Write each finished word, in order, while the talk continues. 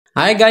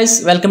Hi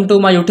guys, welcome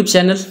to my YouTube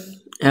channel.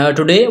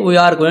 Today we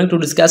are going to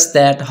discuss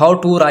that how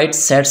to write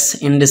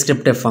sets in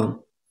descriptive form.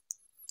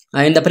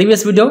 In the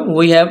previous video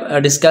we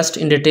have discussed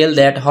in detail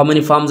that how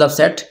many forms of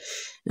set.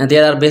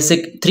 There are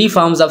basic three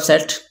forms of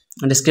set: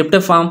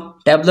 descriptive form,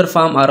 tabular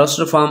form or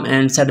roster form,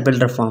 and set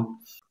builder form.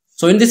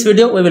 So in this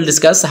video we will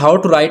discuss how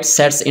to write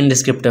sets in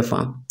descriptive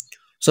form.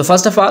 So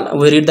first of all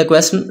we read the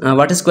question.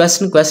 What is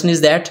question? Question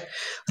is that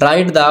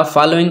write the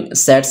following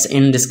sets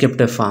in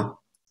descriptive form.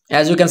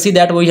 As you can see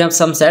that we have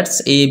some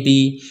sets A,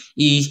 B,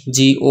 E,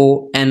 G,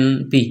 O,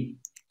 N, P.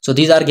 So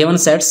these are given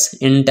sets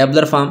in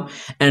tabular form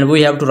and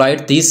we have to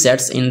write these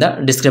sets in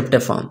the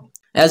descriptive form.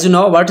 As you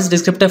know, what is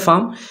descriptive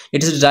form?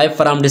 It is derived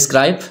from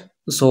describe.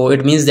 So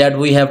it means that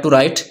we have to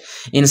write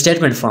in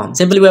statement form.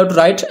 Simply we have to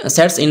write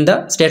sets in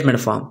the statement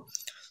form.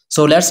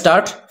 So let's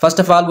start. First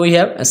of all we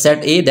have a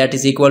set A that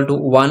is equal to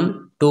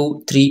 1,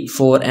 2, 3,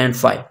 4 and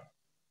 5.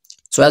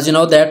 So as you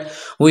know that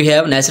we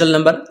have natural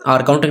number or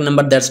counting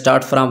number that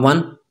start from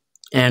 1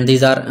 and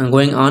these are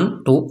going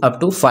on to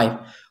up to 5.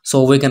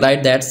 So we can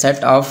write that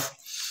set of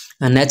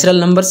natural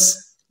numbers.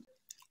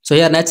 So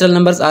here natural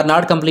numbers are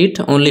not complete,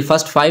 only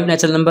first 5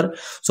 natural number.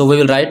 So we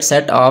will write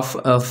set of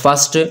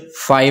first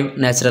 5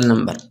 natural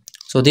number.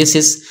 So this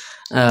is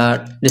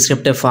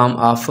descriptive form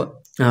of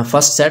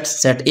first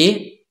set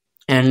A,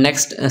 and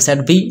next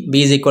set B.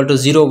 B is equal to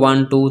 0,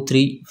 1, 2,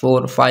 3,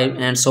 4, 5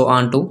 and so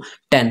on to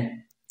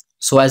 10.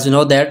 So as you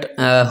know that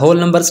whole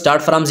numbers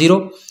start from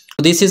 0.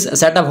 This is a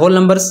set of whole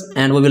numbers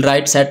and we will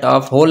write set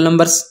of whole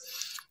numbers.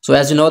 So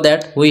as you know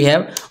that we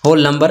have whole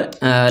number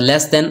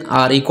less than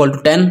or equal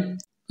to 10.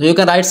 So you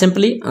can write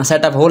simply a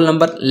set of whole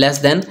number less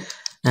than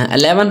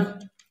 11,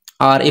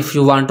 or if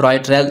you want to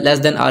write less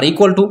than or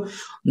equal to,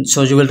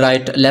 so you will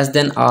write less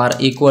than or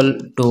equal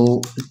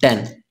to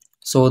 10.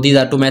 So these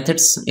are two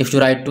methods. If you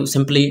write to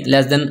simply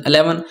less than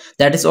 11,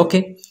 that is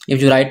okay.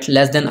 If you write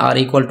less than or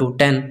equal to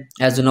 10,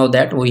 as you know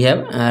that we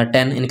have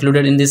 10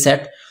 included in this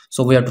set,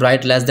 so we have to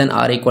write less than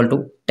or equal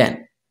to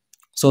 10.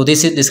 So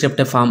this is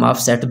descriptive form of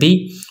set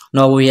B.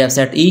 Now we have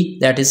set E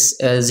that is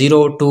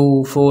 0,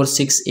 2, 4,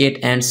 6, 8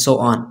 and so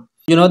on.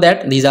 You know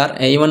that these are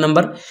a even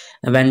number.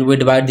 When we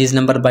divide these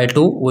number by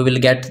 2, we will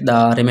get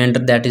the remainder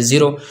that is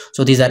 0.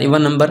 So these are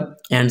even number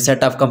and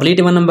set of complete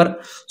even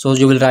number. So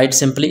you will write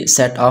simply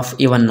set of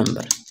even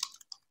number.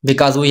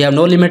 Because we have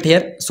no limit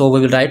here, so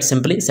we will write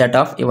simply set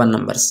of even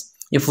numbers.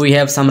 If we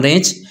have some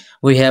range,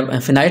 we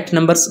have finite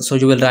numbers, so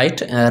you will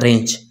write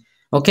range.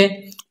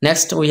 Okay,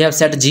 next we have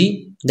set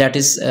G that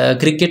is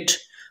cricket,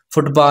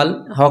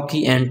 football,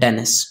 hockey and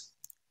tennis.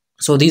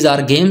 So these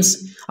are games,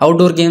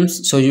 outdoor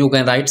games, so you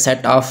can write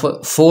set of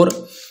 4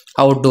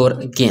 outdoor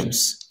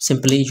games.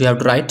 Simply you have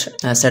to write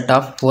a set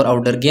of 4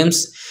 outdoor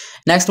games.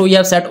 Next we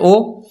have set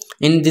O.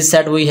 In this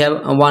set we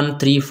have 1,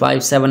 3,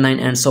 5, 7, 9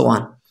 and so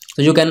on.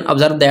 So you can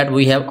observe that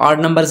we have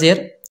odd numbers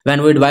here.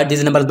 When we divide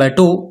these numbers by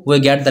 2, we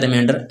get the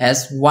remainder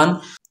as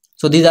 1.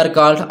 So these are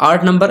called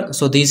odd number.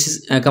 So this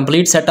is a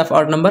complete set of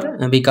odd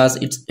number because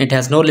it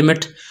has no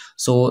limit.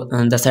 So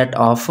the set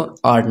of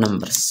odd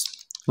numbers,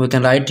 we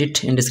can write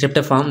it in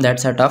descriptive form, that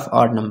set of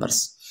odd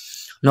numbers.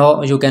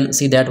 Now you can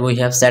see that we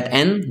have set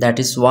N that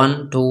is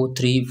 1, 2,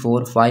 3,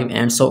 4, 5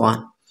 and so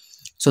on.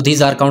 So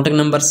these are counting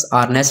numbers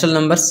or natural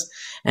numbers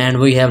and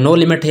we have no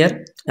limit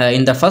here.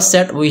 In the first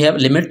set we have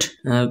limit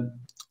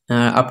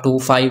up to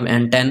 5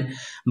 and 10,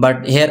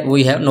 but here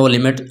we have no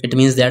limit. It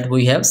means that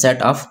we have set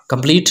of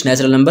complete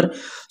natural number.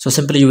 So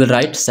simply you will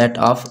write set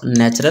of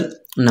natural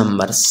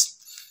numbers.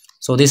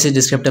 So this is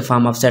descriptive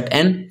form of set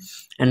N.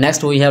 And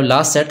next we have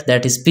last set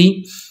that is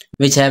P,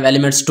 which have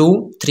elements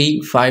 2,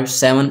 3, 5,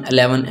 7,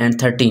 11 and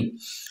 13.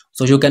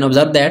 So you can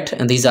observe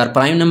that these are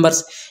prime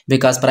numbers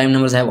because prime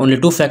numbers have only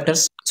 2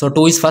 factors. So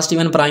 2 is first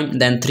even prime,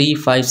 then 3,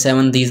 5,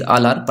 7, these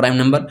all are prime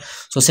number.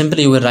 So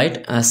simply you will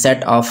write a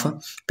set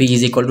of P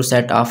is equal to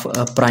set of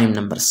prime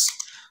numbers.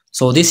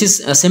 So this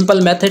is a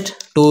simple method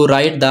to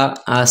write the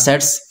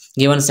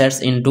given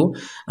sets into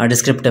a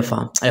descriptive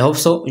form. I hope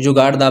so you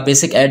got the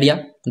basic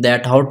idea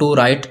that how to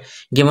write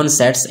given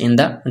sets in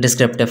the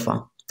descriptive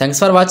form. Thanks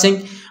for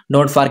watching.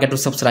 Don't forget to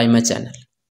subscribe my channel.